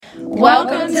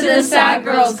Welcome to the Sad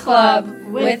Girls Club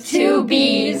with 2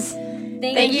 B's.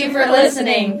 Thank you for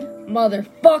listening,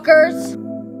 motherfuckers.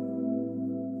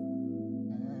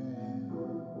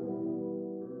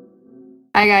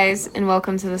 Hi guys, and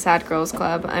welcome to the Sad Girls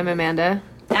Club. I'm Amanda.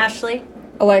 Ashley.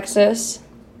 Alexis.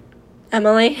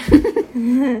 Emily.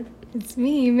 It's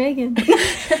me, Megan.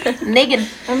 Megan.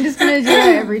 I'm just gonna do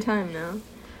that every time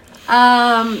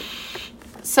now.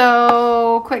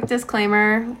 So, quick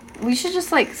disclaimer. We should just,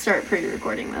 start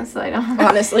pre-recording this so I don't...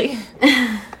 Honestly.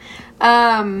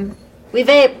 We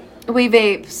vape. We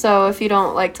vape, so if you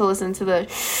don't like to listen to the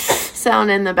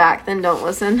sound in the back, then don't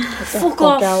listen. Fuck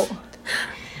out.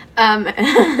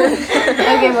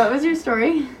 Okay, what was your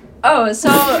story? Oh, so...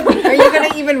 Are you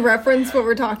gonna even reference what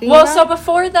we're talking Well, about? so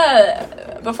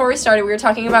before we started, we were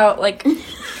talking about,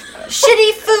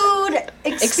 Shitty food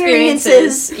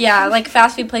experiences. Yeah,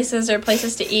 fast food places or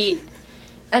places to eat.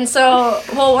 And so,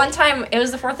 one time, it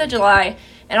was the 4th of July,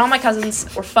 and all my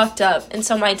cousins were fucked up. And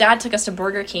so my dad took us to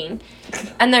Burger King,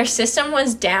 and their system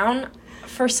was down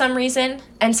for some reason.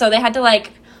 And so they had to,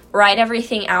 write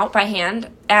everything out by hand.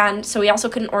 And so we also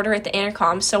couldn't order at the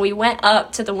intercom. So we went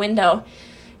up to the window,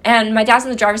 and my dad's in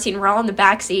the driver's seat, and we're all in the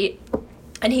back seat.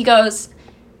 And he goes,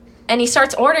 and he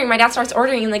starts ordering. My dad starts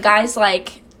ordering, and the guy's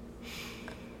like,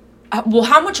 well,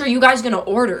 how much are you guys going to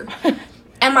order?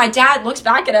 And my dad looks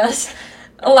back at us,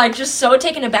 just so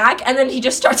taken aback, and then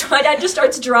my dad just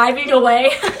starts driving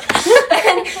away.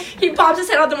 And he pops his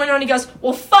head out the window and he goes,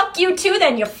 well, fuck you too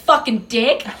then, you fucking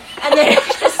dick. And then it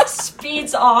just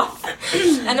speeds off.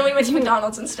 And then we went to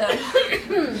McDonald's instead.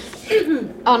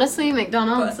 Honestly,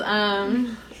 McDonald's,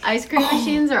 ice cream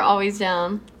machines are always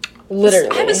down. Literally.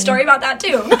 I have a story about that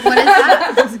too. What is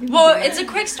that? Well, it's a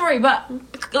quick story, but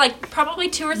probably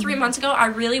 2 or 3 months ago, I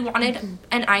really wanted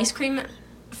an ice cream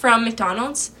from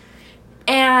McDonald's.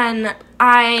 And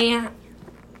I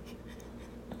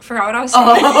forgot what I was saying.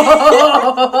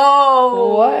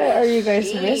 Oh, what are you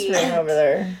guys whispering over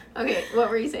there? Okay, what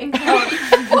were you saying? A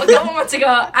couple months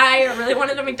ago, I really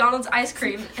wanted a McDonald's ice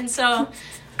cream. And so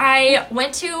I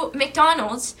went to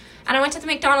McDonald's, and I went to the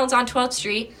McDonald's on 12th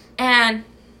Street, and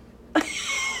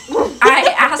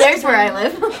I asked... There's where I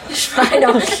live. I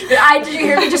know. Did you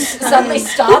hear me just suddenly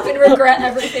stop and regret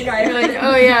everything I did?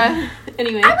 Oh, yeah.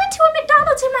 Anyway. I went to a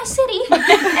McDonald's in my city.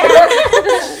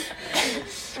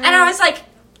 And I was like,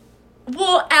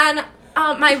 well, and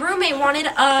my roommate wanted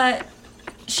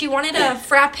a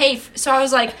frappe. So I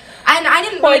was like, and I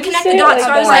didn't really connect the dots. So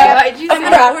I was like,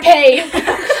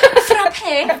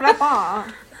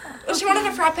 frappe. She wanted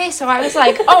a frappe, so I was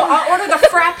like, oh, I'll order the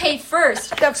frappe first.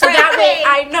 So that way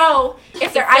I know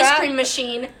if their ice cream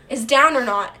machine is down or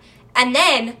not. And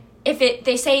then if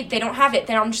they say they don't have it,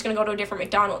 then I'm just going to go to a different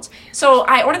McDonald's. So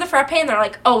I ordered the frappe, and they're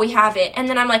like, oh, we have it. And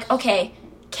then I'm like, okay,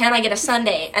 can I get a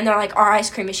sundae? And they're like, our ice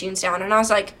cream machine's down. And I was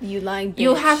like, you lying bitch.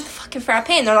 You have the fucking frappe.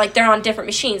 And they're like, they're on different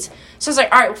machines. So I was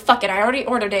like, all right, well, fuck it. I already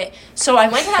ordered it. So I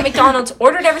went to that McDonald's,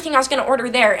 ordered everything I was going to order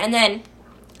there, and then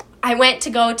I went to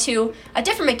go to a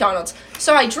different McDonald's.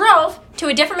 So I drove to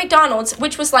a different McDonald's,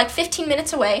 which was 15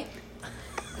 minutes away.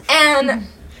 And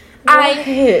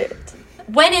I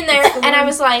went in there, and I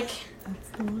was like,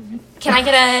 can I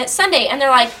get a sundae? And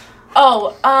they're like,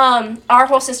 oh, our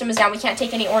whole system is down. We can't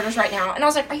take any orders right now. And I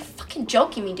was like, are you fucking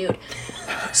joking me, dude?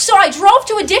 So I drove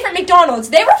to a different McDonald's.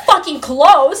 They were fucking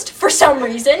closed for some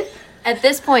reason. At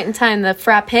this point in time, the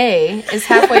frappe is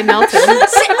halfway melted.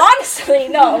 Honestly,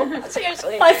 no.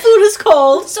 Seriously. My food is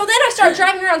cold. So then I started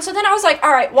driving around. So then I was like,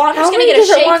 all right, well, I'm just going to How get a many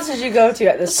different shake. ones did you go to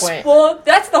at this point? Well,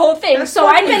 that's the whole thing. So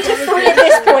I'd been to 3 at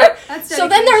this point. So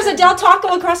then there was a Del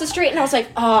Taco across the street, and I was like,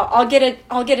 oh, I'll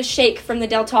get a shake from the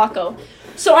Del Taco.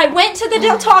 So I went to the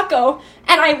Del Taco,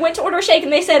 and I went to order a shake,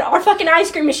 and they said, our fucking ice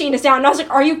cream machine is down. And I was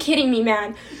like, are you kidding me,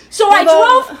 man? So I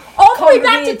drove all the way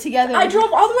back I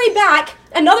drove all the way back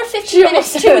another 15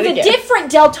 minutes to the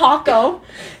different Del Taco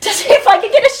to see if I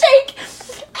could get a shake.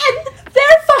 And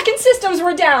their fucking systems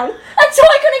were down. And so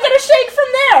I couldn't get a shake from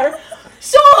there.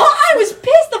 So I was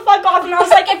pissed the fuck off, and I was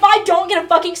like, if I don't get a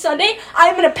fucking sundae,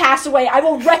 I'm gonna pass away. I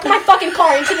will wreck my fucking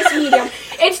car into this medium.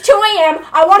 It's 2 a.m.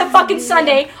 I want a fucking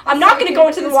sundae. I'm not gonna go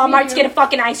into the Walmart to get a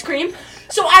fucking ice cream.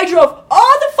 So I drove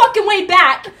all the fucking way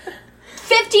back,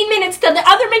 15 minutes to the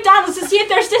other McDonald's to see if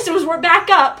their systems were back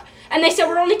up. And they said,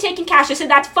 we're only taking cash. I said,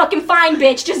 that's fucking fine,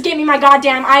 bitch. Just give me my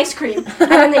goddamn ice cream.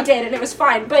 And then they did, and it was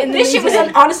fine. But this shit was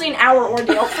honestly an hour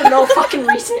ordeal for no fucking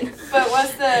reason. But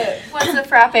was the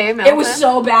frappe melted? It was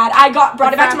so bad. I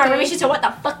brought it back to my roommate. She said, what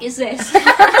the fuck is this?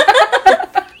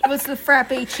 What's the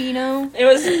frappuccino? It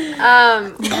was...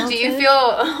 do you feel...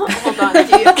 Hold on.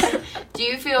 Do Do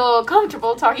you feel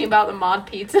comfortable talking about the mod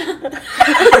pizza? Can we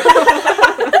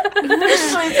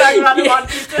talk about the mod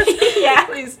pizza? Yeah.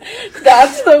 Please.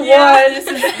 That's the one. This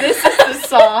is the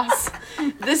sauce.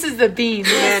 This is the beans,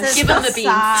 man. Give them the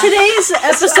beans. Today's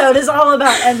episode is all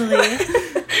about Emily.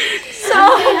 So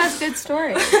Emily has good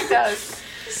stories. It does.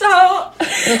 So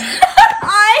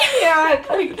I can't.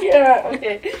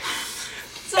 Okay.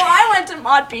 So I went to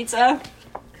Mod Pizza.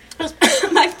 It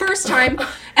was my first time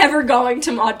ever going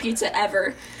to Mod Pizza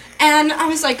ever. And I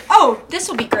was like, oh, this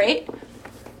will be great.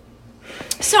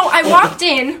 So I walked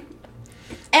in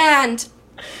and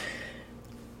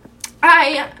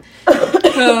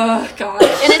oh god.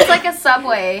 And it's like a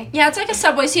Subway. Yeah, it's like a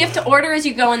Subway, so you have to order as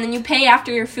you go and then you pay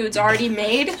after your food's already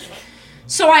made.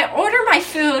 So I order my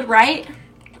food, right?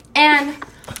 And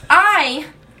I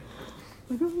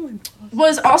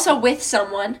was also with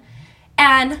someone,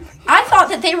 and I thought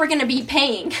that they were going to be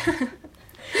paying.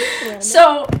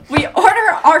 So we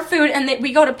order our food, and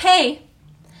we go to pay,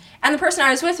 and the person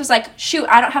I was with was like, shoot,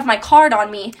 I don't have my card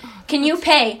on me. Can you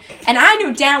pay? And I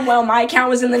knew damn well my account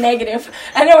was in the negative,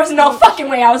 and there was no fucking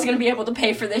way I was going to be able to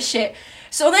pay for this shit.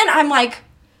 So then I'm like,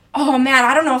 oh man,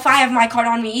 I don't know if I have my card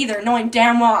on me either, knowing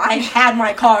damn well I had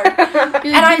my card.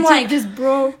 And I'm like, this,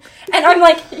 bro. and I'm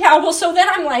like, yeah, well, so then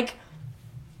I'm like,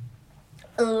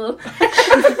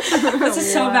 this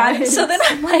is so bad. So then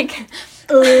I'm like,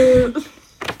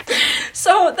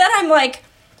 so then I'm like,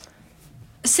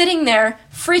 sitting there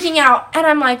freaking out, and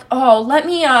I'm like, oh, let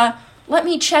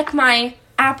me check my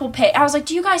Apple Pay. I was like,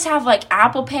 do you guys have like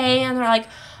Apple Pay? And they're like,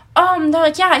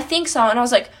 yeah, I think so. And I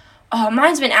was like, oh,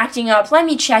 mine's been acting up. Let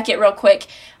me check it real quick.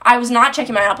 I was not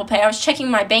checking my Apple Pay. I was checking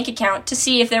my bank account to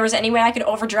see if there was any way I could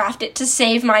overdraft it to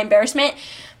save my embarrassment.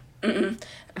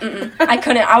 I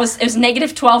couldn't. It was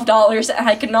negative $12 and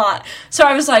I could not. So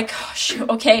I was like, oh, shoot,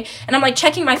 okay. And I'm like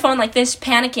checking my phone like this,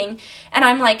 panicking. And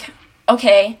I'm like,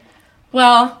 okay,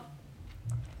 well,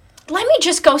 let me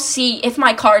just go see if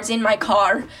my card's in my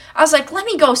car. I was like, let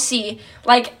me go see.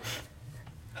 Like,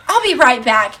 I'll be right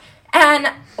back. And,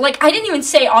 like, I didn't even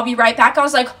say I'll be right back. I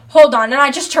was like, hold on. And I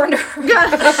just turned around.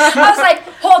 I was like,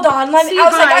 hold on.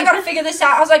 I gotta figure this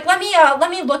out. I was like, let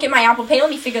me look at my Apple Pay. Let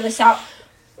me figure this out.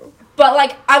 But,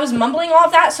 like, I was mumbling all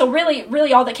of that. So really,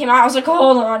 really all that came out, I was like,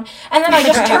 hold on. And then I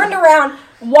just turned around,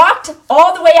 walked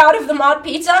all the way out of the Mod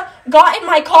Pizza, got in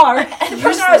my car, and the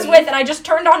person I was with, and I just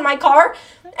turned on my car.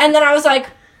 And then I was like,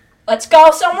 let's go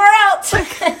somewhere else.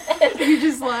 You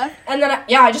just left? And then,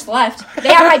 I just left.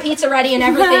 They had my pizza ready and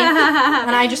everything,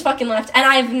 and I just fucking left. And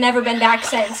I've never been back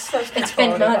since. It's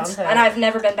been months, and I've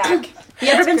never been back. You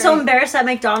ever been so embarrassed at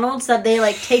McDonald's that they,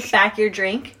 like, take back your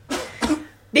drink?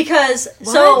 Because,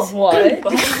 What?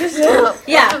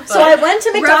 yeah, so I went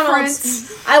to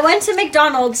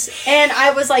McDonald's, and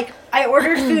I was like, I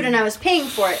ordered food and I was paying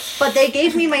for it, but they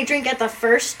gave me my drink at the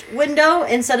first window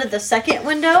instead of the second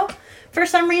window for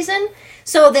some reason.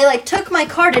 So they, like, took my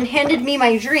card and handed me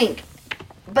my drink,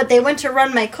 but they went to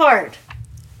run my card,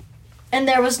 and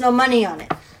there was no money on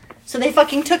it. So they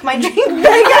fucking took my drink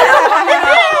back out of my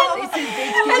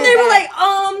hand. And they were like,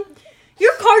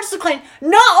 your card's declined.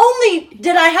 Not only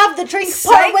did I have the drink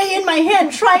partway in my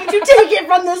hand trying to take it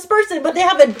from this person, but they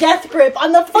have a death grip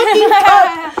on the fucking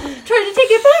cup trying to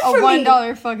take it back from me. A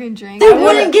 $1 fucking drink. They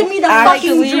wouldn't give me the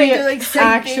fucking drink.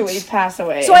 Actually pass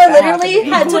away. So I literally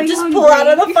had to just pull out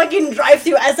of the fucking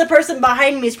drive-thru as the person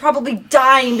behind me is probably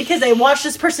dying because I watched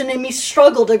this person and me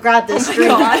struggle to grab this drink.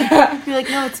 You're like,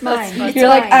 no, it's mine. You're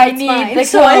like, I need the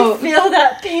So I Coke. feel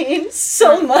that pain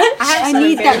so much. I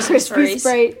need that crispy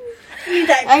Sprite.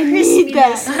 I need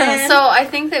that. Man. So I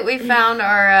think that we found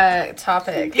our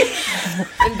topic.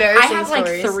 Embarrassing I have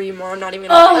stories. like 3 more. I'm not even.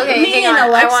 Okay, me hang and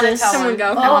on. I want to Alexis. tell Someone one.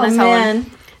 go. I want to tell one.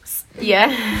 man.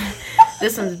 Yeah.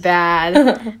 This one's bad.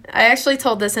 I actually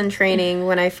told this in training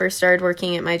when I first started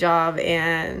working at my job,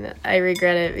 and I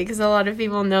regret it because a lot of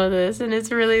people know this, and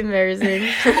it's really embarrassing.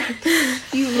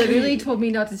 You literally told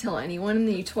me not to tell anyone, and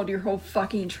then you told your whole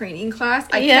fucking training class.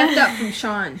 I Yeah. kept that from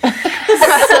Sean.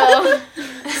 So,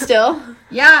 still?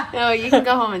 Yeah. No, you can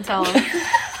go home and tell him.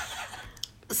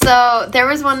 So, there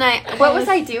was one night. What was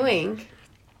I doing?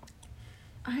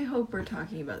 I hope we're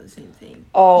talking about the same thing.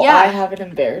 Oh, Yeah. I have an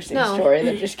embarrassing No. story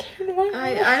that just came to my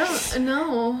mind. I don't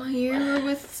know. You were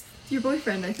with your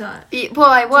boyfriend, I thought. Well,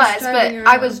 I was, but driving I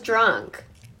around. was drunk.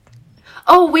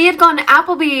 Oh, we had gone to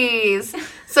Applebee's.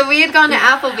 So we had gone to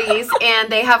Applebee's, and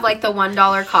they have like the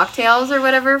 $1 cocktails or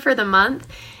whatever for the month.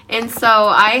 And so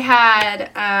I had,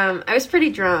 I was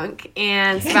pretty drunk,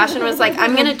 and Sebastian was like,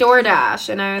 I'm going to DoorDash.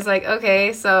 And I was like,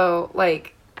 okay. So,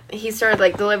 like, he started,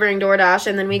 like, delivering DoorDash,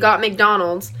 and then we got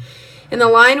McDonald's. And the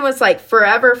line was, like,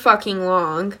 forever fucking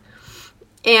long.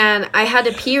 and I had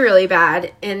to pee really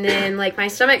bad, and then like my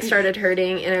stomach started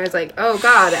hurting, and I was like, oh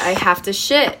god, I have to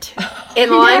shit. And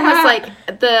the line was like,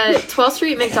 the 12th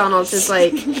Street McDonald's is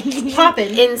like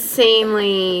Poppin'.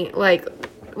 insanely, like,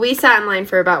 we sat in line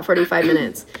for about 45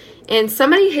 minutes, and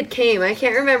somebody had came, I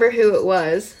can't remember who it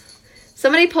was.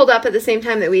 Somebody pulled up at the same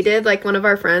time that we did, like one of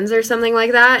our friends or something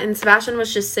like that, and Sebastian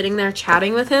was just sitting there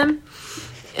chatting with him.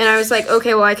 And I was like,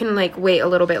 okay, well, I can, like, wait a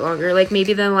little bit longer. Like,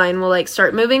 maybe the line will, like,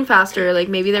 start moving faster. Like,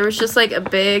 maybe there was just, like, a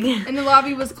big... And the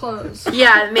lobby was closed.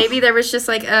 Yeah, maybe there was just,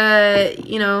 like, a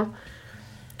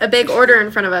big order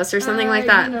in front of us or something like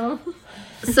that. You know.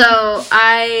 So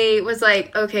I was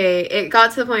like, okay, it got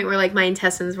to the point where, like, my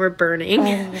intestines were burning.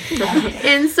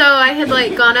 And so I had,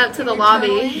 like, gone up to the lobby.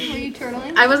 Were you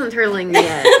turtling? I wasn't turtling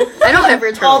yet. I don't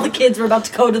ever turtle. All the kids were about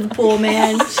to go to the pool,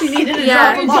 man. She needed to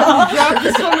Yeah. drop them off. Drop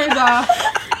the swimmers off.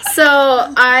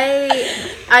 So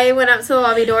I went up to the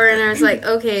lobby door and I was like,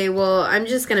 okay, well, I'm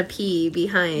just going to pee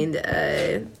behind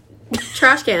a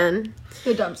trash can.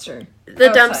 The dumpster. The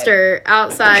Outside. dumpster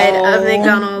outside of Oh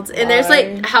McDonald's, and there's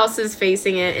like my. houses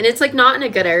facing it, and it's like not in a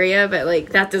good area, but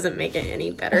like that doesn't make it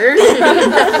any better.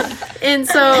 And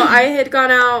so I had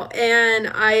gone out and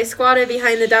I squatted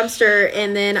behind the dumpster,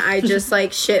 and then I just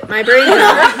like shit my brains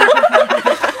out.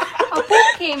 A poop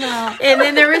came out. And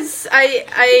then there was I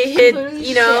had Literally you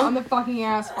shit know on the fucking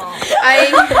asphalt.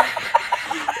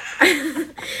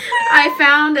 I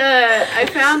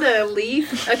found a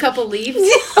leaf, a couple leaves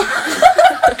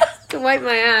to wipe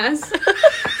my ass.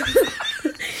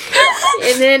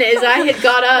 And then as I had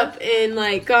got up and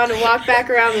like gone to walk back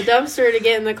around the dumpster to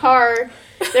get in the car,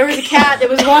 there was a cat that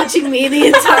was watching me the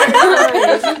entire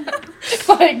time.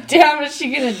 Like, damn, is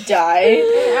she gonna die?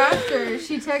 After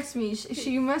she texted me,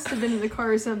 she must have been in the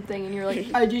car or something, and you're like,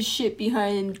 I just shit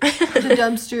behind the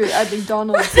dumpster at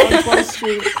McDonald's on 12th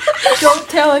Street. Don't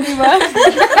tell anyone.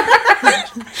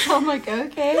 I'm like,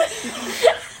 okay.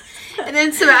 And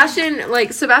then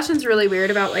Sebastian's really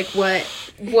weird about like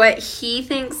what he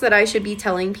thinks that I should be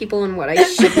telling people and what I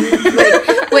shouldn't.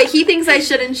 Like what he thinks I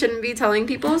should and shouldn't be telling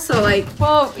people. So like,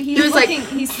 Well, he's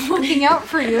looking out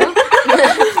for you.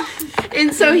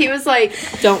 and so he was like,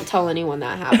 "Don't tell anyone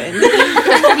that happened."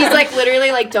 He's like,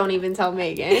 literally, like, "Don't even tell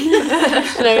Megan."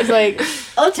 And I was like,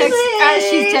 Oh, As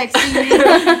she's texting me.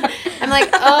 "I'm like,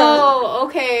 oh,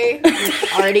 okay."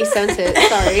 Already sent it.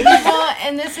 Sorry. Well,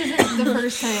 and this isn't the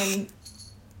first time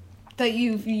that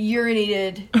you've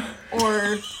urinated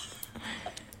or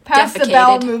passed the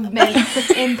bowel Defecated.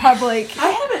 movement in public. I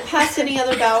haven't passed any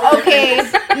other bowel. Okay,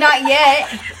 not yet.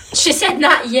 She said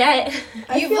not yet.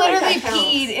 You've feel like literally that counts.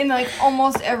 peed in like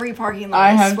almost every parking lot.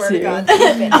 I have swear too. to God.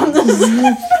 On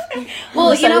the Well,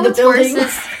 the you side know of the what's worse building.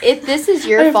 is this is I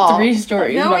your have fault. 3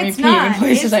 stories No, about me it's peeing not. in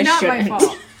places It's I not shouldn't. my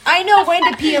fault. I know when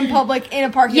to pee in public in a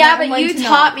parking Yeah, lot. but and when you to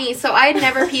taught not. me. So I had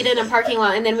never peed in a parking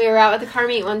lot, and then we were out at the car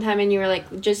meet one time, and you were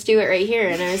like, "Just do it right here,"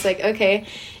 and I was like, "Okay."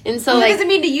 And so Well, that like, doesn't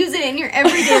mean to use it in your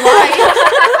everyday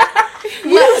life.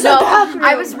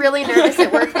 I was really nervous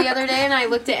at work the other day, and I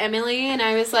looked at Emily, and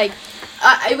I was like.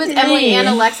 It was Emily and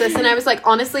Alexis, and I was like,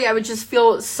 honestly, I would just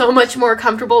feel so much more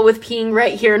comfortable with peeing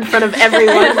right here in front of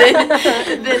everyone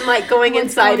than like going What's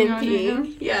inside going and on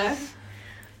peeing. Yeah.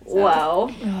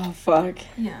 Wow. Oh, fuck.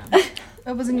 Yeah.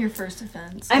 That wasn't your first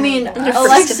offense. I mean, That.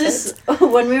 Alexis,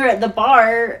 when we were at the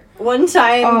bar one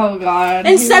time, Oh, God.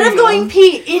 instead Here of we go. going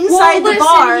pee inside the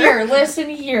bar, Listen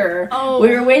here. Oh. We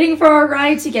were waiting for our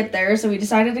ride to get there, so we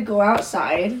decided to go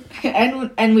outside,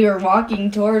 and we were walking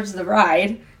towards the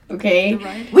ride. Okay.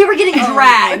 we were getting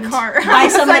dragged the car. by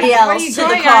somebody Where are else you to the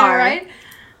going, car. right?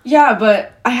 Yeah,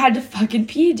 but I had to fucking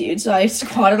pee, dude. So I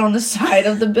squatted on the side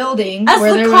of the building As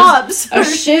where the there cops. was a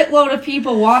shitload of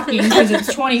people walking because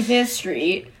it's 25th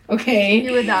Street. Okay.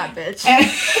 You were that bitch.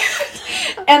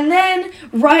 And then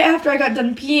right after I got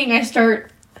done peeing, I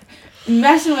start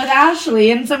messing with Ashley,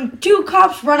 and some 2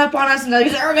 cops run up on us and they're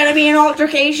like, "There's gonna be an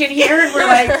altercation here," and we're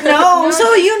like, No,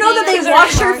 so you know that they These are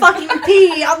watched her hard. fucking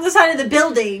pee on the side of the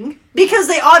building because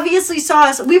they obviously saw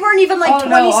us. We weren't even like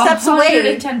 20 steps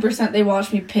away. 110% they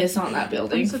watched me piss on that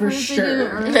building for Surprised they sure.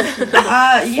 didn't earn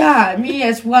it. Yeah, me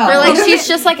as well. We're like, Okay. she's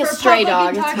just like a For stray public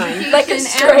dog. It's fine. intoxication Like a and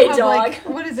stray public-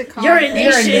 dog. What is it called?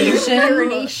 Urination.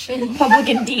 Urination. Public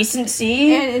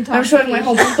indecency. And I'm showing my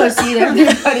whole pussy to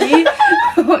everybody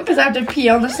because I have to pee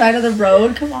on the side of the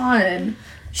road. Come on.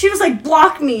 She was like,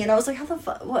 block me. And I was like, how the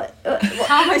fuck? What?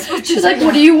 How am I supposed to She's do like,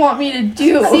 "What do you want me to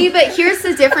do?" See, but here's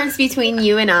the difference between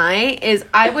you and I is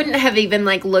I wouldn't have even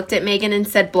like looked at Megan and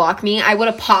said block me. I would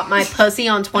have popped my pussy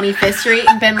on 25th Street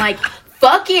and been like,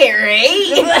 fuck it,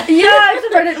 right? Yeah,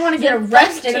 except I didn't want want to get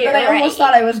arrested, and then I almost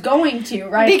thought I was going to,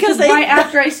 right? Because right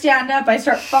after I stand up, I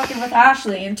start fucking with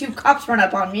Ashley, and 2 cops run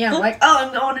up on me. I'm like, oh,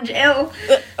 I'm going to jail.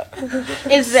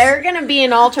 Is there gonna be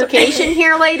an altercation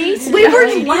here, ladies? We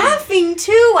were laughing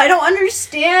too. I don't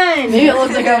understand. Maybe it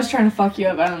looked like I was trying to fuck you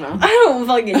up. I don't know. I don't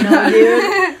fucking know,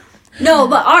 dude. No,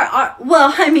 but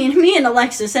well, I mean, me and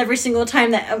Alexis, every single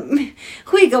time that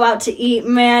we go out to eat,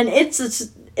 man,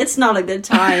 it's not a good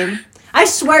time. I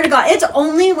swear to God, it's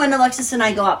only when Alexis and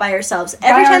I go out by ourselves.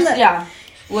 Every time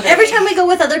we go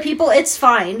with other people, it's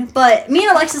fine. But me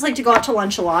and Alexis like to go out to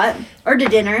lunch a lot or to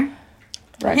dinner.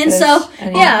 Breakfast, And so,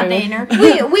 yeah, dinner.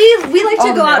 we like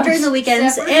to go out meals. during the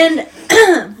weekends. And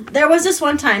there was this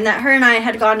one time that her and I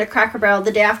had gone to Cracker Barrel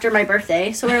the day after my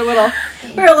birthday, so we were a little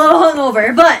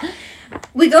hungover. But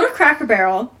we go to Cracker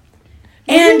Barrel,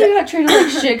 and you got treated like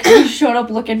shit because you showed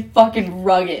up looking fucking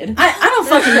rugged. I don't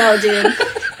fucking know, dude.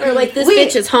 Or like, this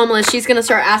bitch is homeless. She's gonna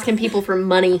start asking people for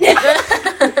money.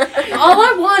 All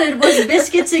I wanted was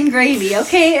biscuits and gravy,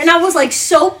 okay? And I was like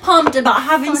so pumped about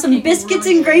having some biscuits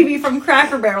and gravy from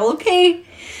Cracker Barrel, okay?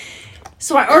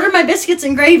 So I ordered my biscuits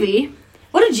and gravy.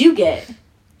 What did you get?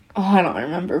 Oh, I don't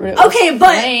remember, but it was Okay, but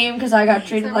lame because I got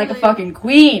treated like a fucking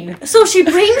queen. so she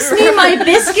brings me my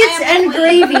biscuits and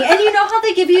gravy, and you know how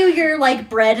they give you your like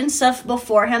bread and stuff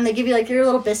beforehand? They give you like your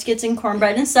little biscuits and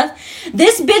cornbread and stuff.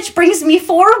 This bitch brings me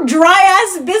 4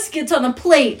 dry ass biscuits on a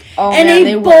plate and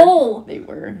a bowl. They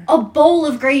were. A bowl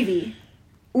of gravy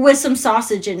with some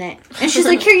sausage in it. And she's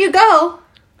like, here you go.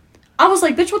 I was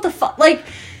like, bitch, what the fuck? Like,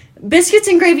 biscuits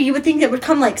and gravy, you would think it would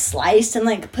come, like, sliced and,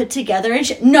 like, put together and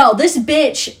shit. No, this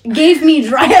bitch gave me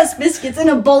dry-ass biscuits and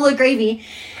a bowl of gravy.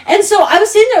 And so I was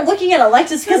sitting there looking at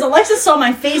Alexis because Alexis saw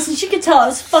my face and she could tell I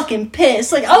was fucking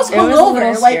pissed. Like, I was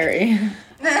hungover. Like, scary.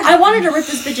 I wanted to rip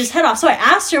this bitch's head off. So I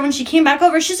asked her when she came back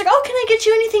over, she's like, oh, can I get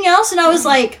you anything else? And I was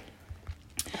like,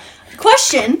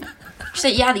 question. She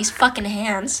said, yeah, these fucking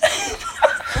hands.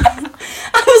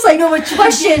 I was like,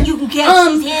 question. You can catch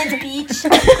these hands, bitch.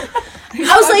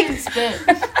 I was like,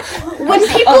 when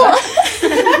people...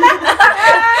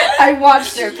 I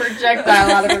watched her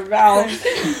projectile out of her mouth.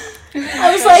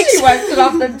 I was like... She wiped it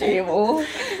off the table.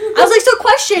 I was like, so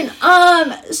question,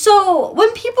 so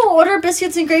when people order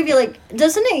biscuits and gravy, like,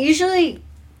 doesn't it usually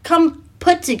come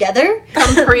put together?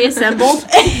 Come pre-assembled.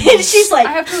 And she's like...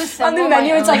 I have to assemble On the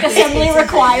menu, my it's own like assembly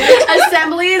required.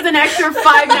 Assembly is an extra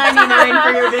 $5.99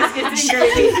 for your biscuits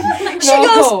and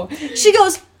gravy. She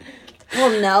goes,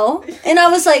 well, no. And I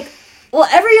was like, well,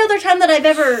 every other time that I've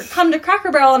ever come to Cracker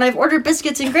Barrel and I've ordered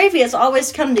biscuits and gravy, it's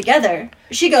always come together.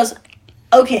 She goes,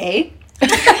 okay.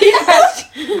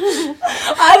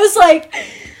 I was like...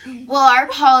 Well, our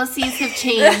policies have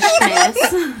changed, miss.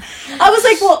 I was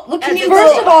like, well can you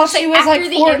First go... of all, she was After like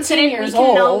the 14 incident, years we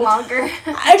can no old. longer.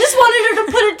 I just wanted her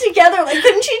to put it together. Like,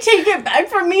 couldn't she take it back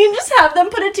from me and just have them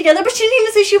put it together? But she didn't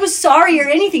even say she was sorry or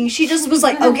anything. She just was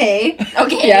like, okay.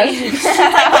 Okay. Yeah.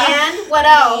 And what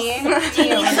else? Do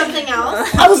you need something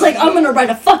else? I was like, I'm gonna write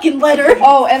a fucking letter.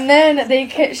 Oh, and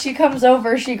then she comes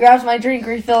over, she grabs my drink,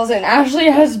 refills it, and Ashley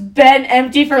has been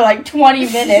empty for like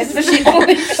 20 minutes, but she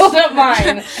only filled up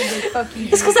mine.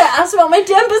 It's because I asked about my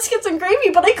damn biscuits and gravy,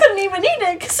 but I couldn't even eat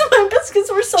it because my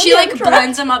biscuits were so She damn like dry.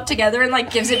 blends them up together and like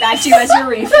gives it back to you as your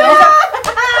refill.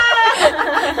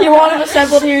 You want them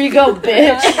assembled? Here you go,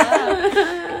 bitch.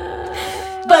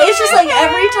 But it's just like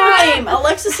every time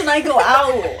Alexis and I go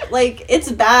out, like,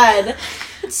 it's bad.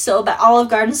 It's so bad. Olive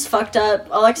Garden's fucked up.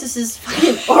 Alexis is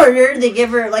fucking ordered. They give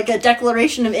her like a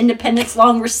Declaration of Independence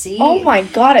long receipt. Oh my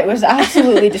god, it was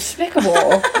absolutely despicable.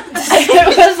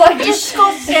 It was like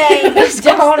it was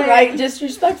downright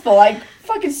disrespectful. Like,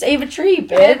 fucking save a tree,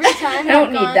 bitch. Every time I don't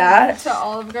I've need gone that. to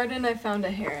Olive Garden, I found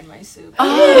a hair in my soup.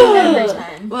 Oh. Every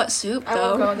time. What soup I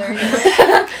won't though? go there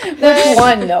anymore. Which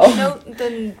one, though? No,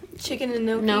 the chicken and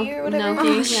gnocchi or whatever. gnocchi.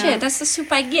 Oh shit, that's the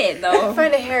soup I get though. I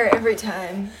find a hair every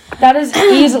time. That is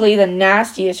easily the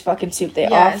nastiest fucking soup they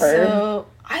Yeah, offer. so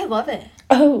I love it.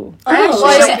 Oh. Oh. Well,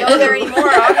 I don't go there anymore,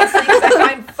 obviously, because I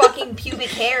find fucking pubic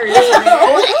hairs.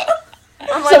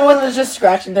 I'm like, Someone was just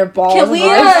scratching their balls. Can we,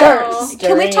 and I start can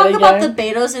stirring we it talk about the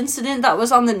again. Betos incident that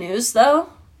was on the news, though?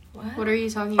 What are you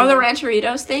talking Oh, about? the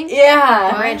Rancheritos thing?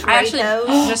 Yeah. Ranch I actually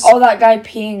Doritos. just Oh, that guy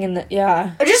peeing in the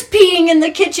Just peeing in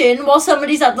the kitchen while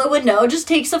somebody's at the window. Just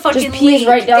takes a fucking Just pees leak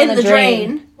right down in the the drain.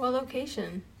 drain. what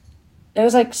location? It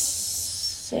was like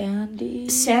Sandy.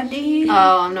 Sandy.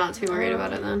 Oh, I'm not too worried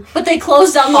about it then. But they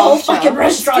closed down the whole Closed down. fucking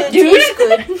restaurant, dude.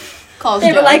 Closed They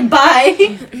were down. like,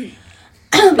 bye.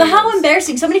 But how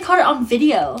embarrassing. Somebody caught it on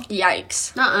video.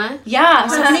 yikes. Nuh-uh. Yeah, Wow.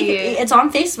 somebody, Cute. it's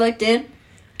on Facebook, dude.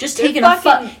 Just They're taking a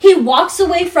fucking- He walks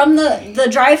away from the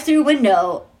drive-through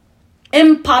window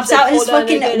and pops out his hold on, I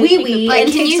fucking gotta wee take a wee Like,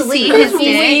 and can takes you a see leak. his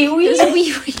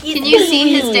dick? Can you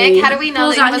see his dick? How do we know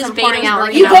Pulls that out he his wasn't pouring Bader's out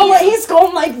like You an go elf? like he's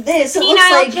going like this. It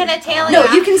looks like genitalia. no.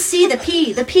 You can see the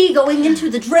pee going into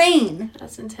the drain.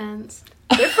 That's intense.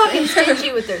 They're fucking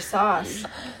stingy with their sauce.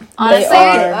 Honestly,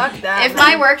 are. Fuck that. if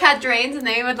my work had drains and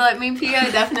they would let me pee,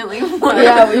 I definitely would.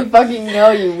 Yeah, we fucking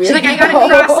know you. She's like, I weirdo.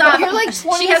 gotta cross off. You're like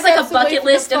 20 She has like a steps away bucket from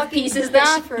the list of fucking pieces that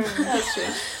bathroom. That's true.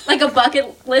 like a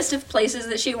bucket list of places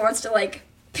that she wants to like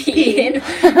pee in.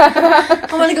 I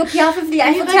want to go pee off of the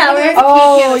Eiffel Tower.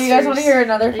 Oh, you guys want to hear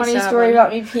another funny sad story one.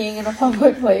 about me peeing in a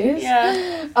public place?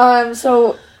 Yeah.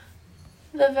 So,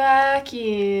 The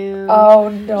vacuum. oh,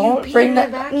 don't peed bring in that.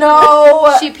 the vacuum?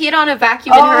 No. She peed on a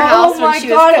vacuum in her house my when she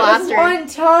God, was it was plastered. one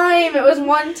time. It was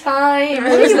one time.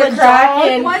 It was You the a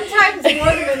Kraken. One time's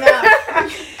more than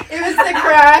enough. It was the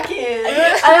Kraken.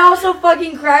 I also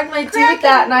fucking cracked my tooth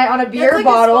that night on a beer like a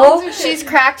bottle. sponsorship. She's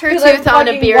cracked her Because I'm tooth on a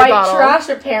fucking beer white bottle. trash, That's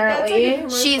like a apparently.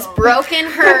 commercial. She's broken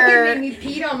Made her. me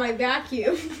peed on my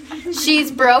vacuum.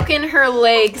 She's broken her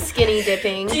leg skinny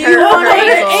dipping. You Her wanna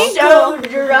ankle. get so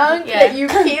drunk Yeah. that you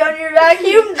pee on your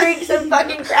vacuum? Drink some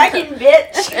fucking Kraken,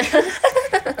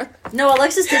 bitch. No,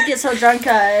 Alexis did get so drunk.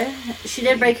 She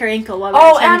did break her ankle while we were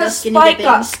Oh, trying and to go a skinny spike dipping.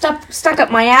 got stuck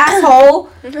up my asshole.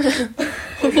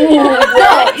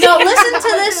 No, listen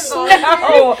to this.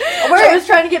 No. I was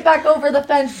trying to get back over the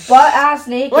fence, butt ass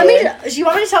naked. Let me. Do you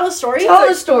want me to tell the story? tell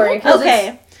the story. 'cause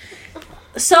Okay.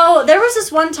 So there was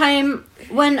this one time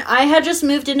when I had just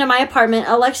moved into my apartment.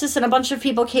 Alexis and a bunch of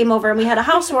people came over and we had a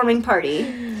housewarming party.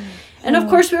 And of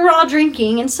course we were all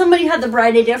drinking and somebody had the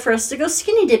bright idea for us to go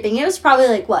skinny dipping. It was probably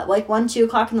like 1, 2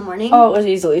 o'clock in the morning. Oh, it was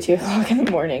easily 2 o'clock in the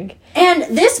morning. And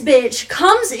this bitch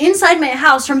comes inside my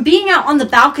house from being out on the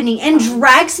balcony and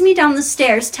drags me down the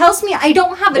stairs, tells me I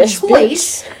don't have a This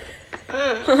choice.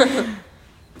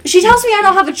 She tells me I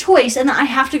don't have a choice and that I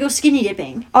have to go skinny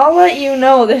dipping. I'll let you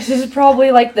know, this is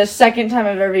probably like the second time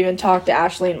I've ever even talked to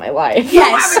Ashley in my life.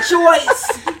 Yes.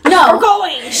 choice. No.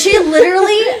 Going. She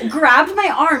literally grabbed my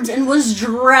arms and was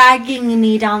dragging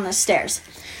me down the stairs.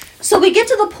 So we get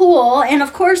to the pool, and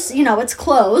of course, you know, it's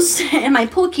closed, and my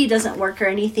pool key doesn't work or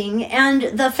anything, and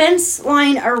the fence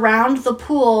line around the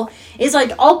pool is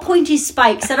like all pointy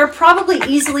spikes that are probably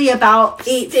easily about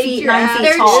 8 feet, 9 feet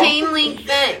They're tall. chain link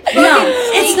fence. No,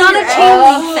 it's not a chain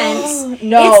link fence.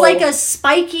 No. It's like a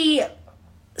spiky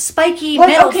What?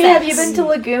 metal Okay, fence. have you been to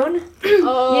Lagoon?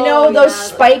 Oh, You know those yeah, the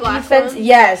spiky black fences? ones?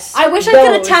 Yes. I wish I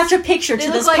could those. attach a picture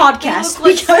to this podcast They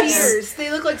look like because spears.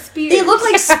 They look like spears. they look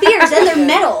like spears and they're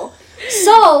metal.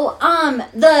 So,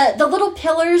 the little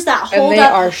pillars that hold And they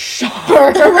up are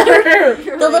sharp.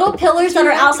 the little pillars that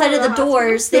are outside of the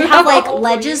doors, they have like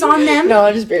ledges on them. No,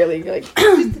 I just barely like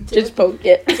just poke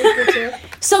it.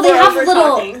 So they have We're little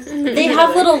talking. they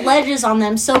have little ledges on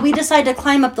them. So we decide to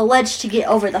climb up the ledge to get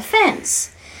over the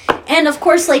fence. And of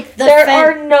course, like the There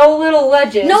fence. are no little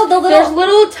ledges. No, the little- There's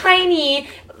little tiny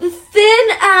thin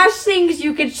ass things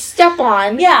you could step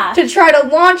on. Yeah. To try to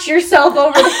launch yourself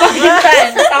over the fucking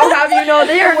fence. I'll have you know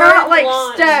they are not like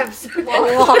launch. steps.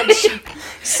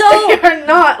 So They are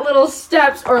not little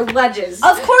steps or ledges.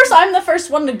 of course I'm the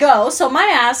first one to go, so my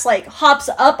ass like hops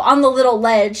up on the little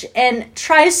ledge and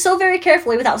tries so very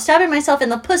carefully without stabbing myself in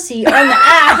the pussy or in the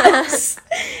ass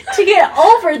to get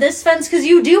over this fence because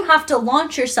you do have to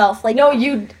launch yourself like No,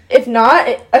 you. If not,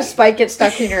 a spike gets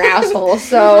stuck in your asshole.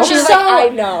 So She's like, I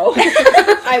know.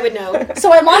 I would know.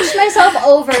 So I launched myself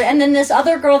over, and then this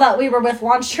other girl that we were with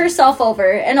launched herself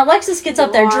over, and Alexis gets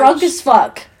up there drunk as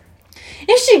fuck.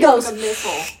 And she goes,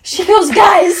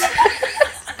 guys.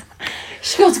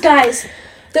 She goes, guys,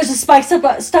 there's a spike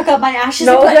stuck up my ass. She's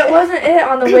No, like, that wasn't it.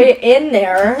 On the way in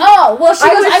there. Oh, well, she I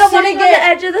goes, was I don't want to sitting on the get...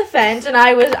 edge of the fence, and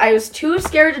I was too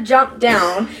scared to jump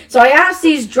down. So I asked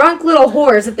these drunk little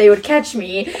whores if they would catch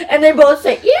me, and they both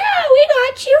said, "Yeah, we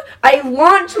got you." I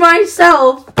launched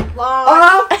myself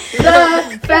off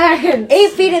the fence,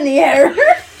 8 feet in the air.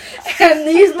 and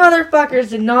these motherfuckers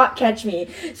did not catch me.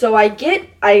 So I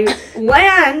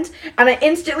land, and I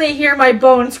instantly hear my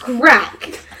bones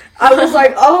crack. I was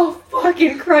like, oh,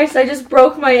 fucking Christ, I just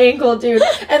broke my ankle, dude.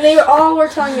 And they all were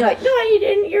telling me, like, no, you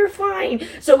didn't, you're fine.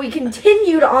 So we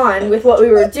continued on with what we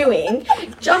were doing,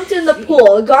 jumped in the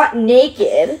pool, got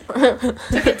naked,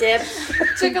 Took a dip.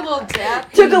 Took a little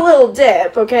dip. took a little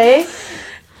dip, okay?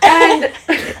 And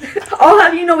I'll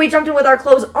have you know we jumped in with our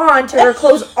clothes on, took our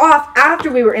clothes off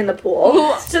after we were in the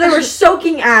pool. So they were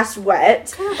soaking ass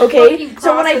wet. Okay? fucking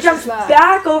So when I process jumped is that?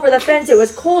 back over the fence, it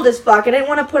was cold as fuck. I didn't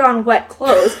want to put on wet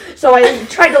clothes. So I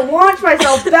tried to launch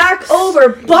myself back over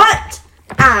butt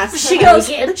ass. She goes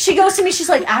to me, she's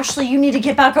like, Ashley, you need to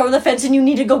get back over the fence and you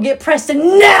need to go get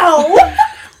Preston now.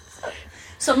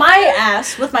 So my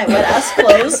ass, with my wet ass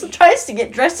clothes, tries to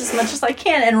get dressed as much as I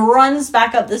can and runs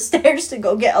back up the stairs to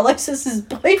go get Alexis's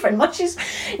boyfriend while she's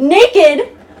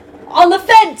naked on the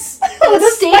fence with a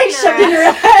spike shoved in her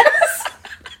ass.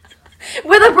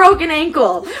 With a broken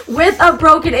ankle.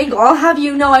 I'll have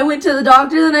you know, I went to the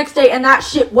doctor the next day and that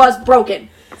shit was broken.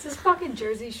 This is fucking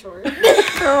Jersey Shore.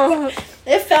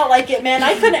 It felt like it, man.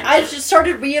 I just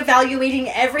started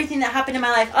reevaluating everything that happened in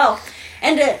my life. Oh,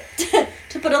 and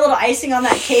to put a little icing on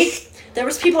that cake, there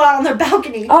was people out on their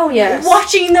balcony. Oh, yes.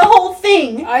 Watching the whole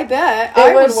thing. I bet.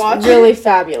 It was really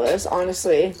fabulous,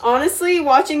 honestly. Honestly,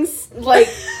 watching, like,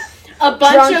 a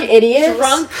bunch Drunk of idiots.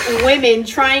 drunk women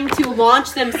trying to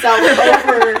launch themselves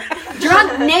over...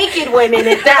 drunk naked women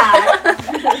at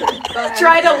that.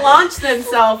 Try to launch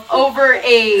themselves over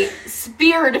a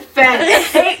speared fence.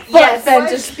 8-foot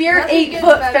fence. A speared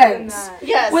 8-foot fence.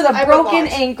 Yes. With I a would broken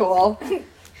launch. ankle.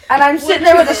 And I'm sitting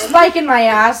there with a spike in my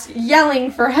ass, yelling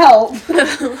for help.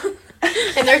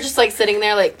 And they're just, like, sitting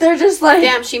there like, They're just like...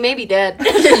 damn, she may be dead.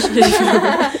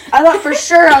 I thought for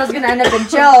sure I was going to end up in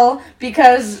jail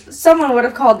because someone would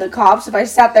have called the cops if I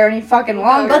sat there any fucking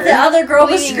longer. But the other girl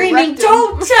was Bleeding screaming, rectum.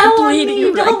 "Don't tell on Bleeding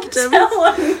me! Don't rectum. tell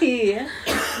on me!"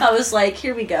 I was like,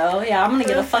 "Here we go. Yeah, I'm gonna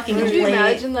get a fucking Could you complaint."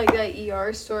 imagine like that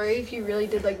ER story if you really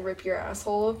did like rip your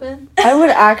asshole open? I would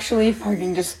actually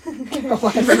fucking just kill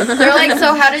myself. They're like,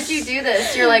 so how did you do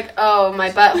this? You're like, oh, my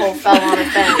butthole fell on a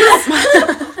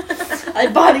fence. I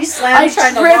body I slammed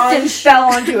trying to tripped and launch. fell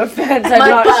onto a fence. I'm My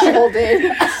not sure. butthole did.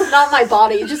 Not my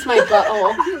body, just my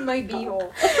butthole. My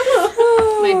beehole.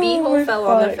 My beehole my fell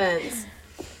on the fuck. fence.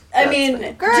 I mean,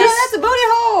 Girl, just, that's a booty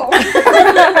hole.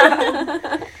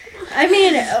 I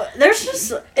mean, there's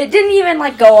just It didn't even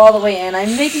like go all the way in.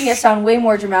 I'm making it sound way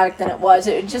more dramatic than it was.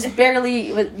 It just barely,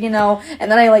 you know. And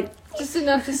then I like, Just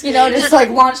enough to you know, just like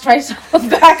launched myself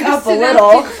back up a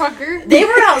little. Fucker. they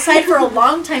were outside for a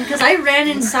long time because I ran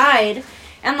inside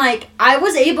and like I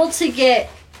was able to get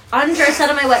undressed out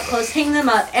of my wet clothes, hang them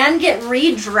up, and get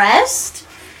redressed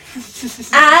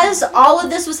as all of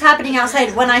this was happening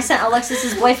outside when I sent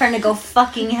Alexis's boyfriend to go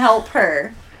fucking help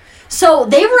her. So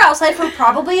they were outside for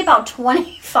probably about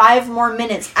 25 more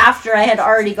minutes after I had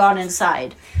already gone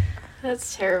inside.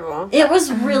 That's terrible. It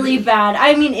was really bad.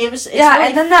 I mean, it's Yeah, really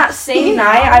and then that same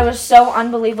night, I was so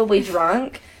unbelievably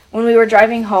drunk when we were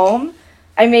driving home.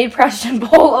 I made Preston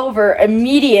pull over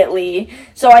immediately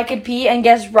so I could pee and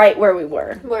guess right where we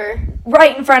were. Where?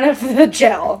 Right in front of the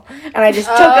gel. And I just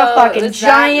took Oh, a fucking it was that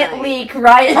giant night. leak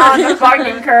right on the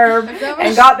fucking curb If that and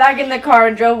was, got back in the car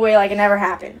and drove away like it never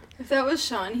happened. if that was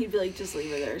Sean, he'd be like, just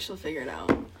leave her there. She'll figure it out.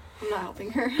 I'm not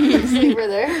helping her. Just leave her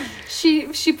there. She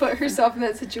put herself in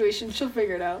that situation. She'll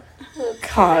figure it out.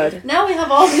 God. now we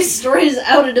have all these stories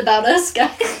outed about us,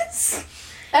 guys.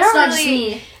 I It's don't not just really.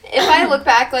 me. If I look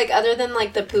back, like, other than,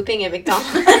 like, the pooping at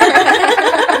McDonald's.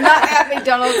 Not at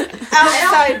McDonald's,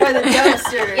 outside by the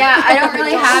dumpster. Yeah, I don't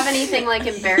really have anything, like,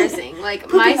 embarrassing. Like,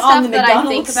 my Pooping on stuff the that I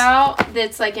think McDonald's. about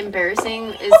that's, like,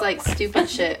 embarrassing is, like, stupid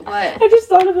shit. What? I just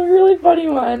thought of a really funny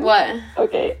one. What?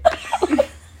 Okay.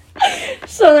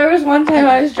 So there was one time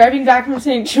I was driving back from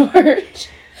St. George.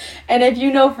 And if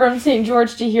you know from St.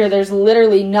 George to here, there's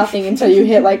literally nothing until you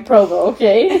hit like Provo,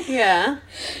 okay? Yeah.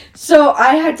 So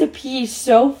I had to pee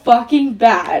so fucking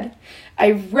bad.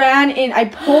 I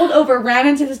pulled over, ran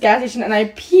into this gas station, and I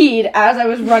peed as I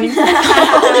was running to the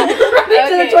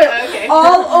toilet. Okay.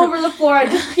 All over the floor. I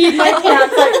just peed my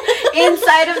pants. Like,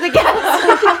 Inside of the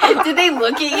gas. Did they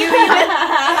look at you even?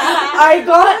 I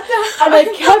got, and I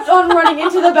kept on running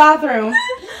into the bathroom.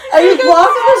 I just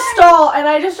blocked the stall, and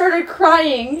I just started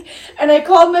crying. And I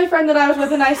called my friend that I was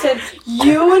with, and I said,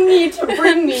 "You need to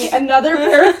bring me another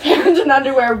pair of pants and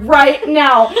underwear right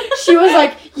now." She was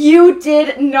like, "You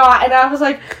did not." And I was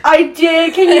like, "I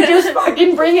did. Can you just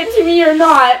fucking bring it to me or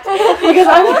not? Because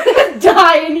I'm gonna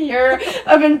die in here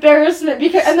of embarrassment."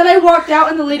 And then I walked out,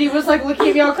 and the lady was like looking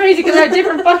at me all crazy because I had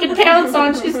different fucking pants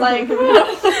on. She's like,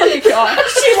 "Oh my God."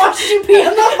 She watched you pee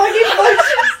on the fucking floor.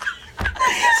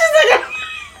 She's like,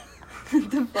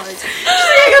 The fuck?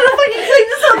 I gotta fucking clean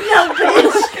this up now,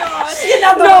 bitch. She didn't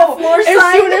have the floor As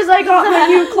sign. soon as I got my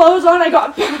new clothes on, I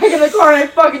got back in the car and I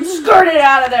fucking skirted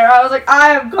out of there. I was like, I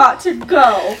have got to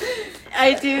go.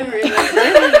 I do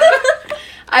remember.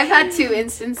 I've had 2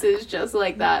 instances just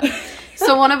like that.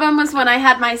 So one of them was when I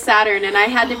had my Saturn and I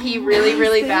had to pee really,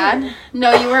 really bad.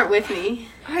 No, you weren't with me.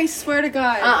 I swear to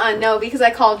God. No, because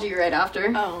I called you right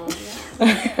after. Oh.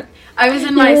 I was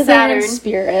in my Saturn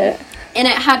Spirit. and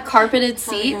it had carpeted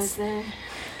seats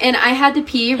and I had to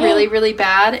pee really, really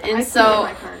bad. And so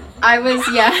I was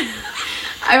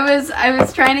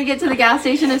trying to get to the gas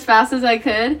station as fast as I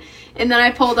could. And then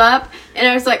I pulled up, and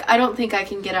I was like, I don't think I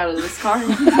can get out of this car. I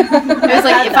was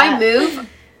like, if I move,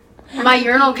 my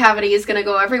urinal cavity is gonna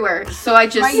go everywhere. So I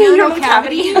just urinal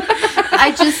cavity.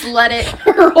 I just let it.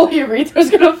 Her whole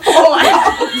urethra's gonna fall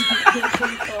out.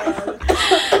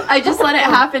 I just let it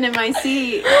happen in my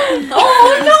seat.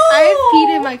 Oh no! I've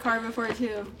peed in my car before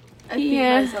too. I've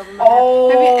peed myself in my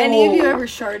car. Have any of you ever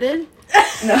sharded?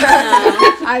 No.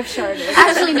 I've sharded.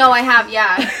 Actually, no, I have.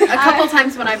 Yeah, a couple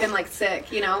times when I've been like sick,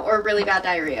 or really bad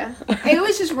diarrhea. It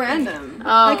was just random. Oh.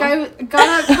 Like I got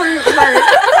up for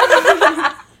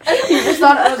work. You just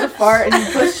thought it was a fart and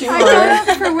you pushed too I hard. got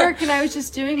up for work and I was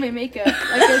just doing my makeup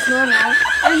like as normal.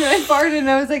 And then I farted and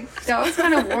I was like, that was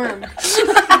kind of warm.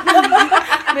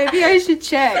 Maybe I should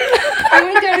check. I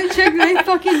went down and checked and I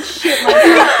fucking shit myself.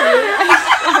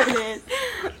 I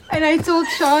farted. And I told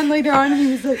Sean later on, and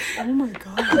he was like, "Oh my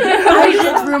god!" I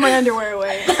just threw my underwear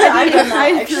away.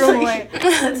 I threw them away.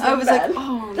 I was like,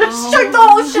 "Oh no!" Took the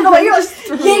whole shit away. You're like,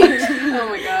 yeet. Oh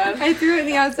my god. I threw it in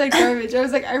the outside garbage. I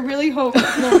was like, I really hope no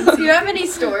one sees Do you have any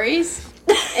stories?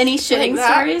 Any shitting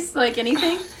stories? Like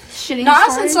anything? shitting.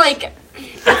 Not stories. since like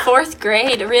the 4th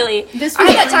grade, really. This I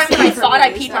was had that time when I recently thought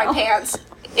I for me, peed my so. pants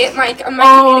in my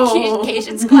Oh.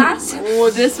 communications class. Oh,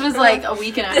 this was like a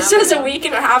week and a half. This was ago. a week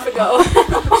and a half ago.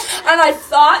 And I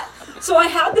thought, so I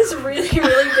had this really,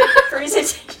 really big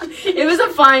presentation. It was a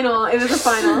final. It was a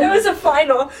final. It was a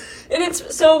final. And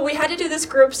so we had to do this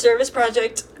group service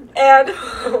project. And,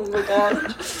 oh my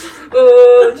god.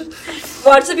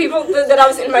 Watch the people that I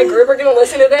was in my group are going to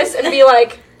listen to this and be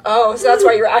like, oh, so that's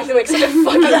why you're acting like such a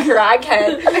fucking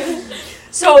crackhead.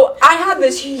 So I had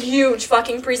this huge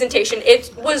fucking presentation.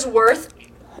 It was worth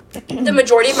the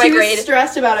majority of my She was grade.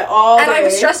 stressed about it all day. And I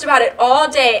was stressed about it all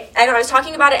day, and I was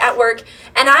talking about it at work,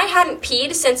 and I hadn't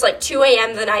peed since like 2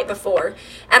 a.m. the night before.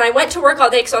 And I went to work all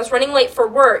day because I was running late for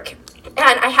work,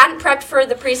 and I hadn't prepped for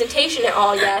the presentation at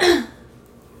all yet.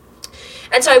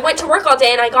 And so I went to work all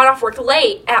day, and I got off work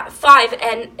late at 5,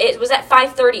 and it was at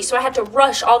 5:30, so I had to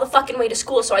rush all the fucking way to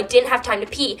school, so I didn't have time to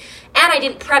pee, and I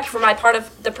didn't prep for my part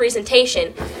of the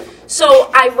presentation. So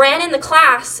I ran in the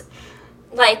class,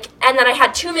 and then I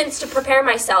had 2 minutes to prepare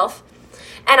myself,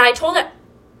 and I told it,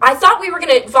 I thought we were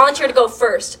going to volunteer to go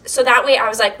first, so that way I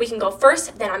was like, we can go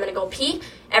first, then I'm going to go pee,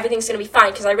 everything's going to be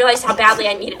fine, because I realized how badly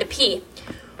I needed to pee.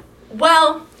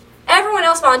 Well, everyone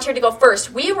else volunteered to go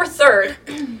first. We were third,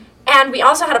 and we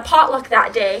also had a potluck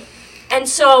that day, and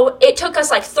so it took us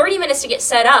 30 minutes to get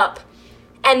set up,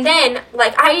 and then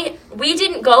we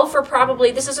didn't go for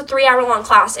probably, this is a 3-hour-long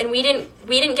class, and we didn't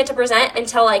get to present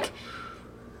until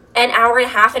an hour and a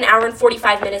half, an hour and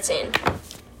 45 minutes in.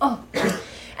 Oh.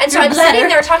 And so I'm sitting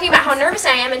there talking about how nervous I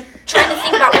am and trying to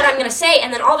think about what I'm going to say,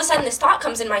 and then all of a sudden this thought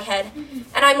comes in my head,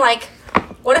 and I'm like,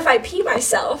 what if I pee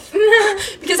myself?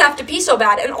 Because I have to pee so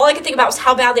bad, and all I could think about was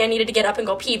how badly I needed to get up and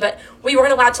go pee, but we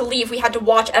weren't allowed to leave. We had to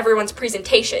watch everyone's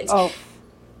presentations. Oh.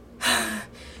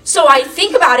 So I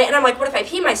think about it, and I'm like, what if I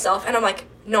pee myself? And I'm like,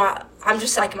 no, I'm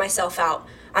just psyching myself out.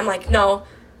 I'm like, no,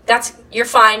 you're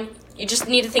fine. You just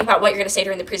need to think about what you're going to say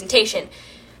during the presentation.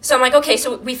 So I'm like, okay,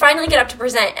 so we finally get up to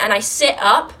present, and I sit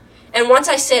up, and once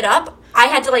I sit up, I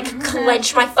had to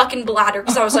clench my fucking bladder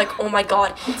because I was like, oh my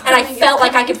god. And I felt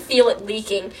like I could feel it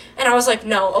leaking. And I was like,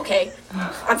 no, okay,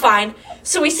 I'm fine.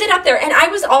 So we sit up there, and I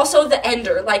was also the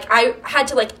ender. I had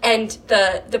to end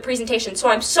the presentation. So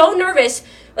I'm so nervous,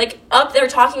 up there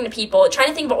talking to people, trying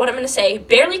to think about what I'm going to say,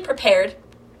 barely prepared.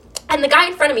 And the guy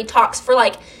in front of me talks for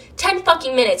 10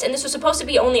 fucking minutes, and this was supposed to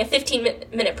be only a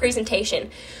 15-minute presentation.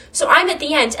 So I'm at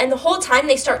the end, and the whole time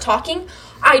they start talking,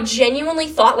 I genuinely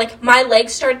thought, my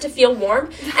legs started to feel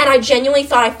warm, and I genuinely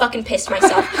thought I fucking pissed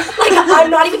myself. I'm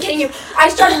not even kidding you. I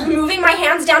started moving my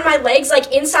hands down my legs,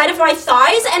 inside of my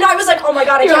thighs, and I was like, oh my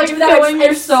god, I can't do that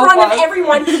in front of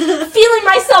everyone, feeling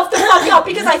myself the fuck up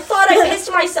because I thought I pissed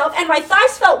myself, and my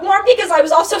thighs felt warm because I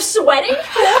was also sweating.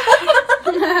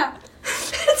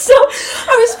 So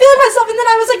I was feeling myself, and then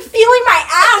I was feeling my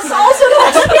ass also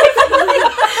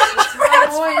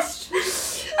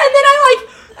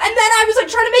and then I was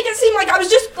trying to make it seem like I was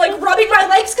just rubbing my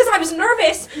legs because I was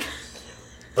nervous,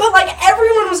 but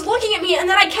everyone was looking at me, and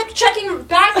then I kept checking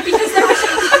back because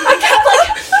I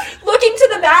kept looking to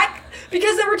the back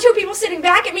because there were 2 people sitting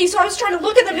back at me, so I was trying to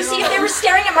look at them to see if they were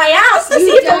staring at my ass to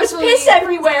see if there was piss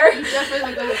everywhere. You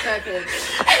definitely look like a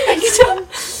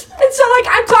And so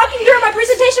I'm talking during my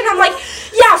presentation, I'm like,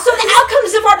 yeah, so the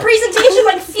outcomes of our presentation,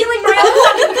 feeling my own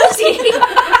fucking pussy.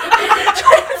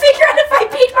 Trying to figure out if I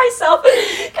peed myself,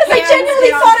 because I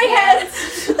genuinely thought I had.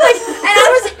 And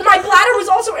my bladder was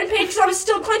also in pain because I was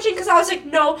still clenching, because I was like,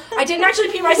 no, I didn't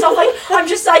actually pee myself, I'm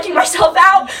just psyching myself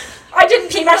out. I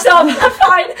didn't pee myself. I'm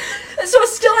fine. So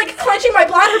it's still like clenching my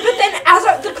bladder, but then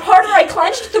the harder I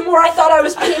clenched, the more I thought I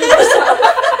was peeing myself.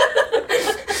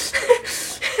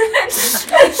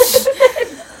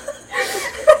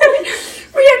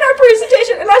 We had our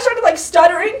presentation, and I started like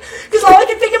stuttering because all I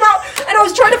could think about, and I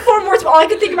was trying to form words, but all I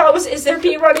could think about was, is there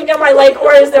pee running down my leg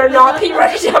or is there not pee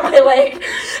running down my leg?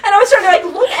 And I was trying to like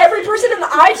look every person in the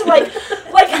eye to like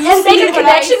and make a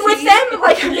connection with them,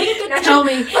 like make a connection. Tell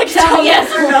me. Like tell me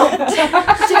yes or no.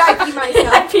 Did I pee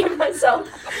myself? I peed myself.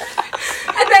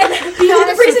 And then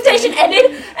the presentation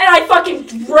ended, and I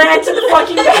fucking ran to the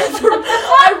fucking bathroom.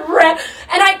 I ran,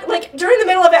 and I like during the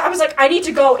middle of it, I was like, I need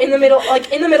to go in the middle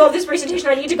of this presentation.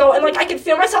 I need to go, and like I could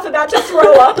feel myself about to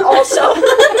throw up. Also,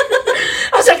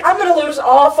 I was like, I'm gonna lose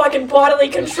all fucking bodily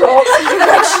control, and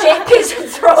like shake, piss, and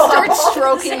throw up. Start all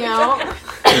stroking out.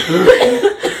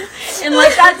 And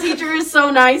like that teacher is so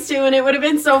nice too, and it would have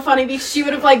been so funny because she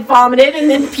would have like vomited and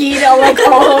then peed all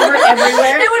over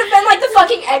everywhere. It would have been like the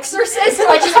fucking Exorcist, and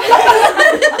I just.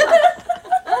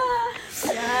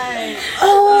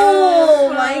 Oh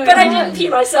my god. But I didn't pee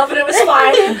myself, and it was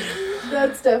fine.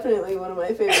 That's definitely one of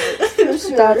my favorites.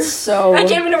 That's so. I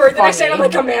came into work the next day, and I'm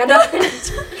like, Amanda.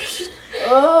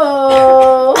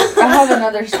 Oh. I have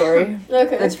another story.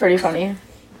 Okay. That's pretty funny.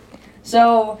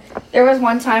 So, there was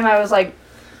one time I was like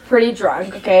pretty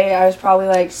drunk, okay? I was probably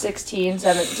like 16,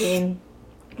 17.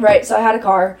 Right, so I had a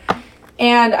car.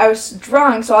 And I was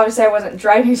drunk, so obviously I wasn't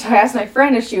driving, so I asked my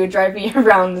friend if she would drive me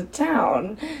around the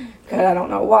town. Because I don't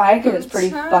know why, because it's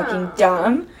pretty fucking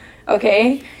dumb.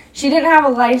 Okay? She didn't have a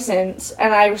license,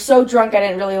 and I was so drunk I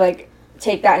didn't really, like,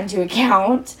 take that into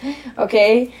account.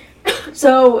 Okay?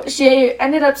 So she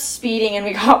ended up speeding, and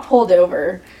we got pulled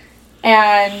over.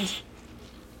 And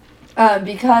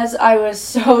because I was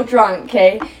so drunk,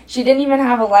 okay, she didn't even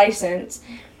have a license.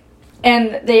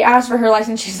 And they asked for her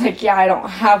license. She's like, yeah, I don't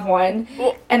have one.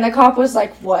 And the cop was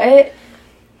like, what?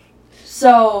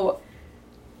 So,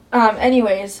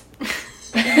 anyways,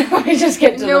 let me just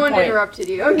get to No the one point. interrupted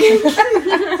you. Okay.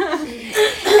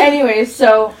 Anyways,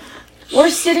 so we're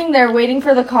sitting there waiting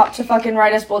for the cop to fucking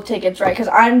write us both tickets, right? Because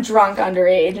I'm drunk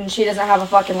underage and she doesn't have a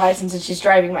fucking license and she's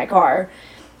driving my car.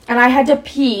 And I had to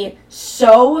pee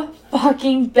so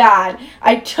fucking bad.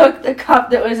 I took the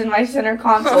cup that was in my center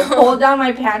console, pulled down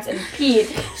my pants, and peed.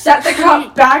 Set the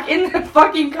cup back in the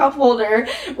fucking cup holder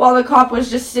while the cop was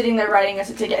just sitting there writing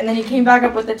us a ticket. And then he came back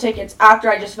up with the tickets after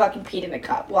I just fucking peed in the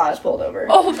cup while I was pulled over.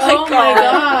 Oh my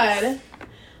god.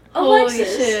 Holy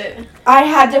Alexis. shit. I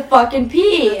had to fucking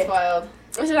pee. That's wild.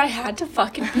 I said I had to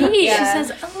fucking pee. Yeah. She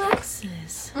says,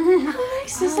 Alexis.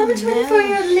 Alexis, I'm trying for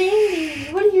your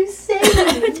lady. What are you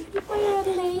saying? "Oh,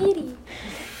 lady."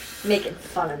 Making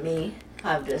fun of me.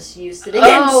 I'm just used it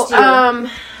against you.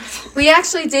 We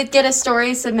actually did get a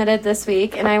story submitted this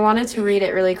week, and I wanted to read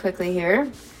it really quickly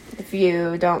here, if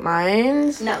you don't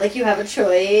mind. Not like you have a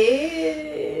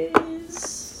choice.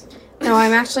 No,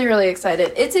 I'm actually really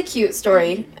excited. It's a cute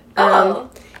story. Oh.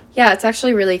 Yeah, it's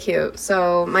actually really cute.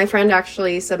 So my friend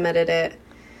actually submitted it.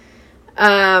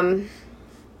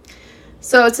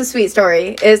 So it's a sweet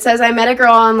story. It says, I met a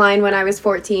girl online when I was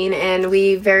 14, and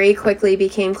we very quickly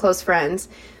became close friends.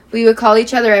 We would call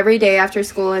each other every day after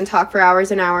school and talk for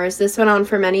hours and hours. This went on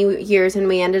for many years, and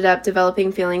we ended up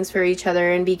developing feelings for each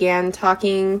other and began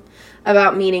talking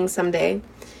about meeting someday.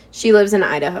 She lives in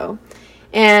Idaho.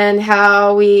 And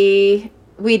how we'd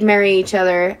marry each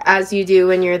other, as you do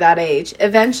when you're that age.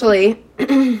 Eventually,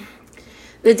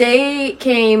 the day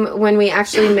came when we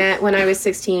actually met when I was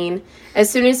 16. As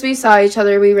soon as we saw each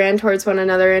other, we ran towards one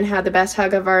another and had the best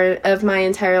hug of my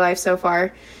entire life so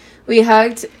far. We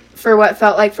hugged for what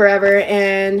felt like forever,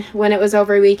 and when it was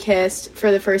over, we kissed for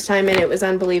the first time, and it was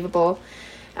unbelievable.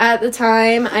 At the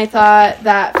time, I thought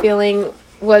that feeling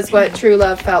was what true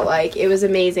love felt like. It was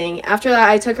amazing. After that,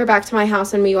 I took her back to my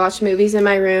house, and we watched movies in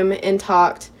my room and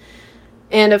talked.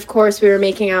 And of course, we were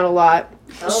making out a lot.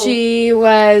 Oh. She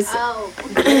was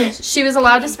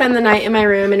allowed to spend the night in my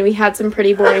room, and we had some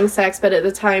pretty boring sex, but at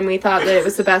the time we thought that it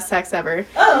was the best sex ever.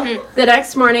 Oh. The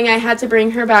next morning I had to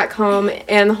bring her back home,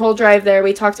 and the whole drive there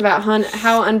we talked about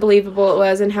how unbelievable it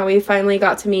was and how we finally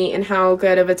got to meet and how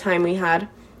good of a time we had.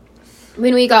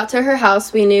 When we got to her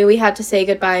house, we knew we had to say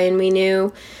goodbye, and we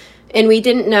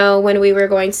didn't know when we were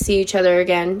going to see each other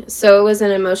again. So it was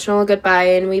an emotional goodbye,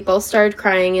 and we both started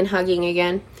crying and hugging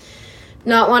again,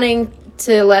 not wanting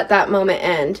to let that moment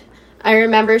end. I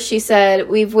remember she said,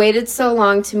 "We've waited so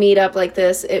long to meet up like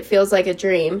this, it feels like a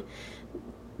dream.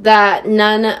 That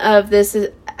none of this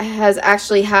has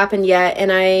actually happened yet,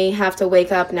 and I have to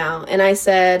wake up now." And I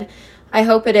said, "I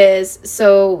hope it is,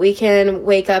 so we can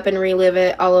wake up and relive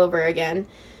it all over again."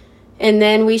 And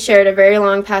then we shared a very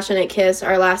long, passionate kiss,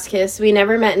 our last kiss. We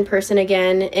never met in person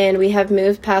again, and we have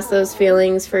moved past those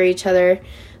feelings for each other,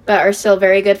 but are still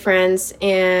very good friends.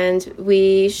 And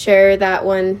we share that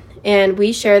one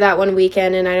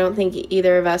weekend, and I don't think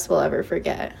either of us will ever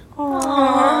forget.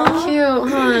 Aww.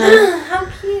 Cute, huh? How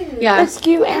cute. Yeah. That's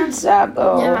cute and sad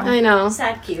though. Yeah, I know.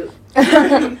 Sad cute.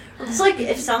 It's like,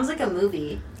 it sounds like a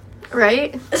movie.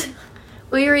 Right?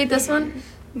 Will you read this one?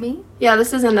 Me? Yeah,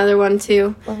 this is another one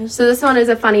too. So this one is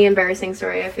a funny, embarrassing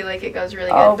story. I feel like it goes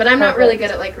really good. Oh, but I'm not really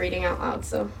perfect. good at like reading out loud,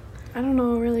 so. I don't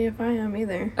know really if I am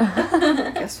either.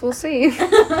 Guess we'll see.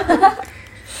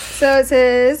 So it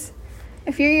says,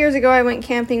 a few years ago I went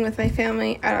camping with my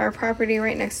family at our property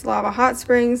right next to Lava Hot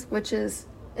Springs, which isn't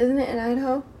it in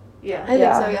Idaho? Yeah. I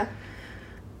think so, yeah.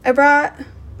 I brought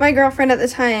my girlfriend at the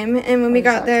time, and when we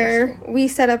got there, we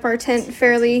set up our tent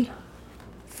fairly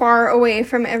far away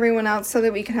from everyone else so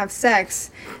that we could have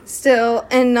sex still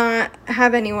and not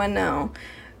have anyone know.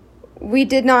 We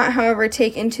did not, however,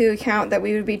 take into account that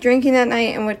we would be drinking that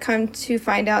night and would come to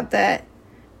find out that...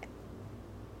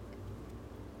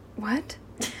 What?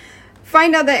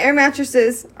 Find out that air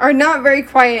mattresses are not very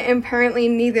quiet, and apparently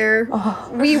neither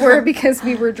we were because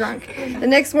we were drunk. The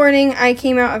next morning, I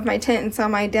came out of my tent and saw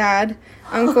my dad,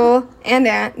 uncle, and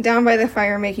aunt down by the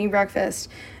fire making breakfast.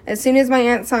 As soon as my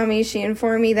aunt saw me, she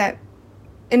informed me that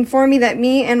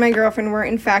me and my girlfriend were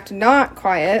in fact not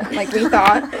quiet, like we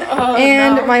thought.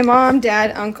 My mom,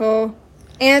 dad,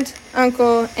 aunt,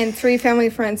 uncle, and 3 family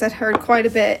friends had heard quite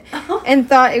a bit and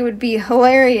thought it would be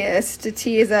hilarious to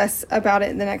tease us about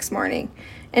it the next morning.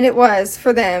 And it was,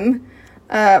 for them.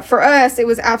 For us, it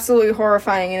was absolutely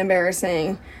horrifying and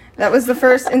embarrassing. That was the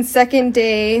first and second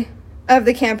day of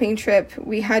the camping trip.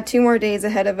 We had 2 more days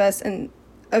ahead of us and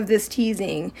of this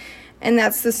teasing. And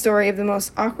that's the story of the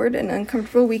most awkward and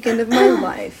uncomfortable weekend of my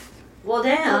life. Well,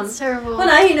 damn. That's terrible. Well,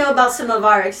 now you know about some of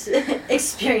our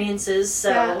experiences, so.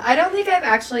 Yeah, I don't think I've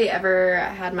actually ever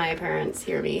had my parents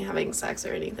hear me having sex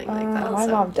or anything like that. My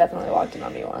so. mom definitely walked in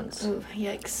on me once. Ooh,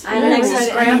 yikes. I had an Ooh.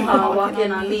 ex-grandpa walk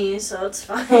in on me, so it's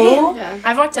fine. Who? Yeah,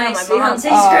 I've walked in on Nice my mom.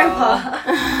 fiance's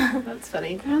grandpa. that's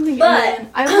funny. I don't think But-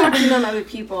 I've walked in on other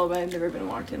people, but I've never been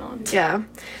walked in on. Yeah.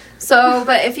 So,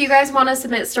 but if you guys want to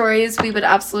submit stories, we would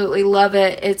absolutely love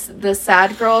it. It's the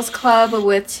Sad Girls Club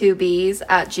with 2 B's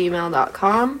at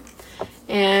gmail.com.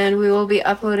 And we will be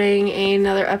uploading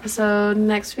another episode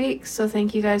next week. So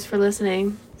thank you guys for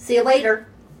listening. See you later.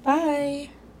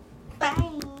 Bye.